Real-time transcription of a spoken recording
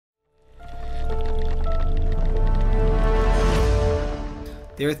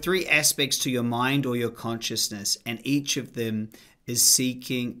There are three aspects to your mind or your consciousness, and each of them is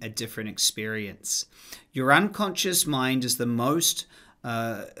seeking a different experience. Your unconscious mind is the most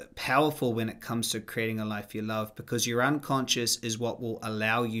powerful when it comes to creating a life you love, because your unconscious is what will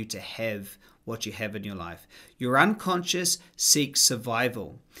allow you to have what you have in your life. Your unconscious seeks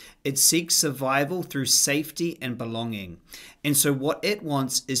survival. It seeks survival through safety and belonging. And so what it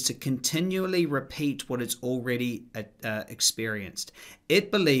wants is to continually repeat what it's already experienced. It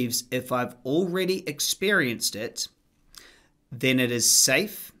believes if I've already experienced it, then it is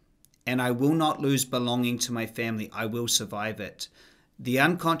safe and I will not lose belonging to my family. I will survive it. The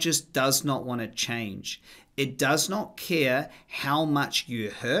unconscious does not want to change. It does not care how much you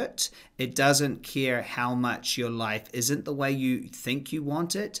hurt. It doesn't care how much your life isn't the way you think you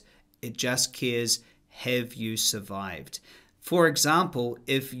want it. It just cares, have you survived? For example,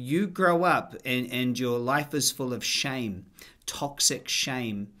 if you grow up and your life is full of shame, toxic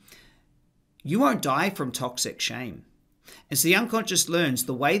shame, you won't die from toxic shame. And so the unconscious learns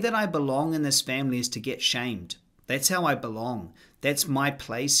the way that I belong in this family is to get shamed. That's how I belong. That's my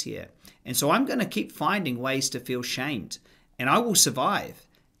place here. And so I'm going to keep finding ways to feel shamed, and I will survive.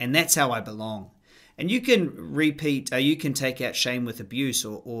 And that's how I belong. And you can repeat, you can take out shame with abuse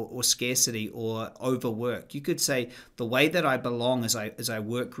or scarcity or overwork. You could say the way that I belong is I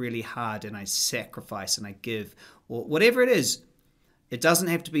work really hard and I sacrifice and I give, or whatever it is. It doesn't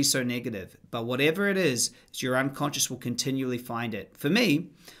have to be so negative, but whatever it is, your unconscious will continually find it. For me,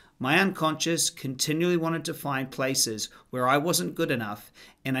 my unconscious continually wanted to find places where I wasn't good enough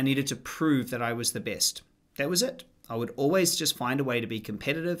and I needed to prove that I was the best. That was it. I would always just find a way to be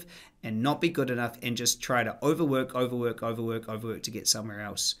competitive and not be good enough and just try to overwork to get somewhere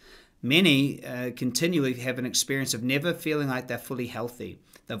else. Many continually have an experience of never feeling like they're fully healthy.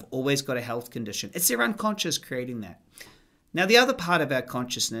 They've always got a health condition. It's their unconscious creating that. Now, the other part of our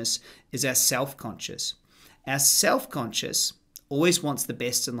consciousness is our self-conscious. Our self-conscious always wants the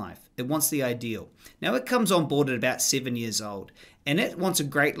best in life. It wants the ideal. Now, it comes on board at about 7 years old, and it wants a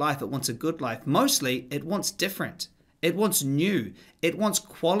great life. It wants a good life. Mostly, it wants different. It wants new. It wants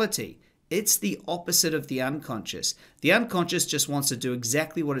quality. It's the opposite of the unconscious. The unconscious just wants to do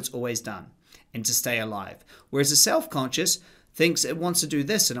exactly what it's always done and to stay alive. Whereas the self-conscious thinks it wants to do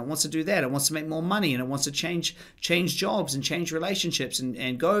this and it wants to do that. It wants to make more money and it wants to change jobs and change relationships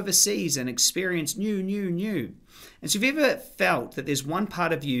and go overseas and experience new. And so if you've ever felt that there's one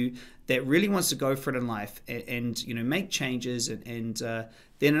part of you that really wants to go for it in life and make changes and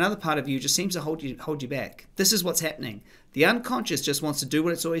then another part of you just seems to hold you back. This is what's happening. The unconscious just wants to do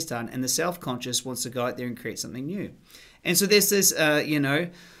what it's always done, and the self-conscious wants to go out there and create something new. And so there's this, as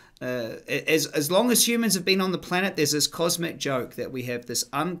long as humans have been on the planet, there's this cosmic joke that we have this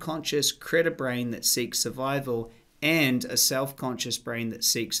unconscious critter brain that seeks survival and a self-conscious brain that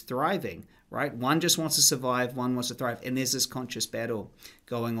seeks thriving, right? One just wants to survive, one wants to thrive, and there's this conscious battle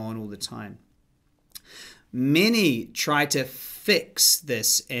going on all the time. Many try to fix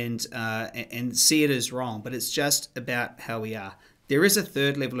this and see it as wrong, but it's just about how we are. There is a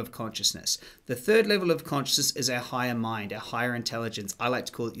third level of consciousness. The third level of consciousness is our higher mind, our higher intelligence. I like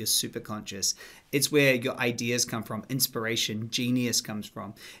to call it your superconscious. It's where your ideas come from, inspiration, genius comes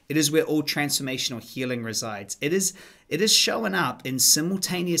from. It is where all transformational healing resides. It is showing up in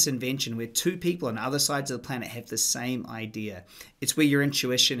simultaneous invention where two people on other sides of the planet have the same idea. It's where your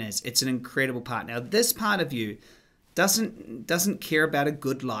intuition is. It's an incredible part. Now, this part of you doesn't care about a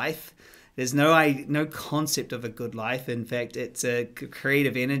good life. There's no concept of a good life. In fact, it's a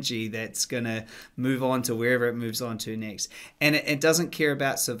creative energy that's going to move on to wherever it moves on to next. And it doesn't care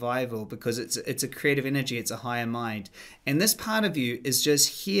about survival because it's a creative energy. It's a higher mind. And this part of you is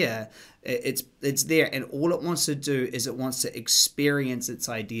just here. It's there. And all it wants to do is it wants to experience its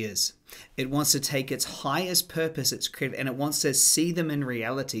ideas. It wants to take its highest purpose, its creative, and it wants to see them in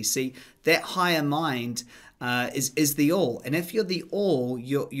reality. See, that higher mind is the all. And if you're the all,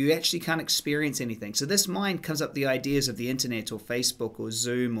 you actually can't experience anything. So this mind comes up with the ideas of the internet or Facebook or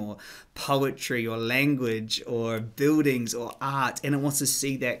Zoom or poetry or language or buildings or art, and it wants to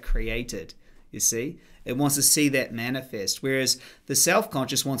see that created, you see? It wants to see that manifest. Whereas the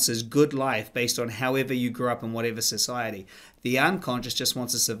self-conscious wants this good life based on however you grew up in whatever society. The unconscious just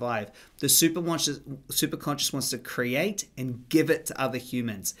wants to survive. The superconscious wants to create and give it to other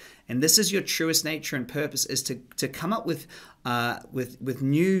humans. And this is your truest nature and purpose, is to come up with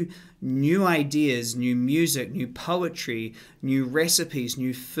new ideas, new music, new poetry, new recipes,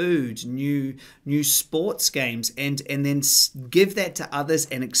 new foods, new sports games, and then give that to others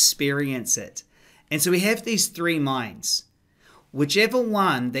and experience it. And so we have these three minds. Whichever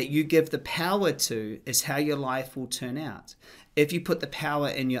one that you give the power to is how your life will turn out. If you put the power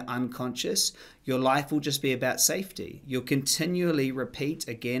in your unconscious, your life will just be about safety. You'll continually repeat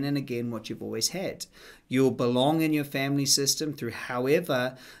again and again what you've always had. You'll belong in your family system through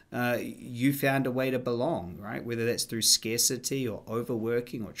however you found a way to belong, right? Whether that's through scarcity or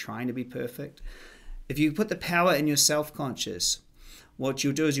overworking or trying to be perfect. If you put the power in your self-conscious, what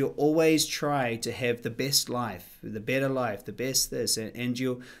you'll do is you'll always try to have the best life, the better life, the best this, and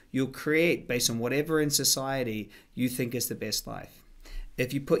you'll create based on whatever in society you think is the best life.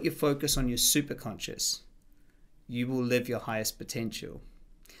 If you put your focus on your superconscious, you will live your highest potential.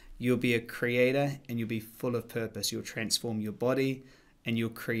 You'll be a creator and you'll be full of purpose. You'll transform your body and you'll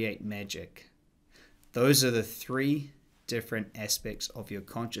create magic. Those are the 3 different aspects of your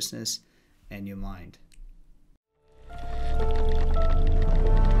consciousness and your mind.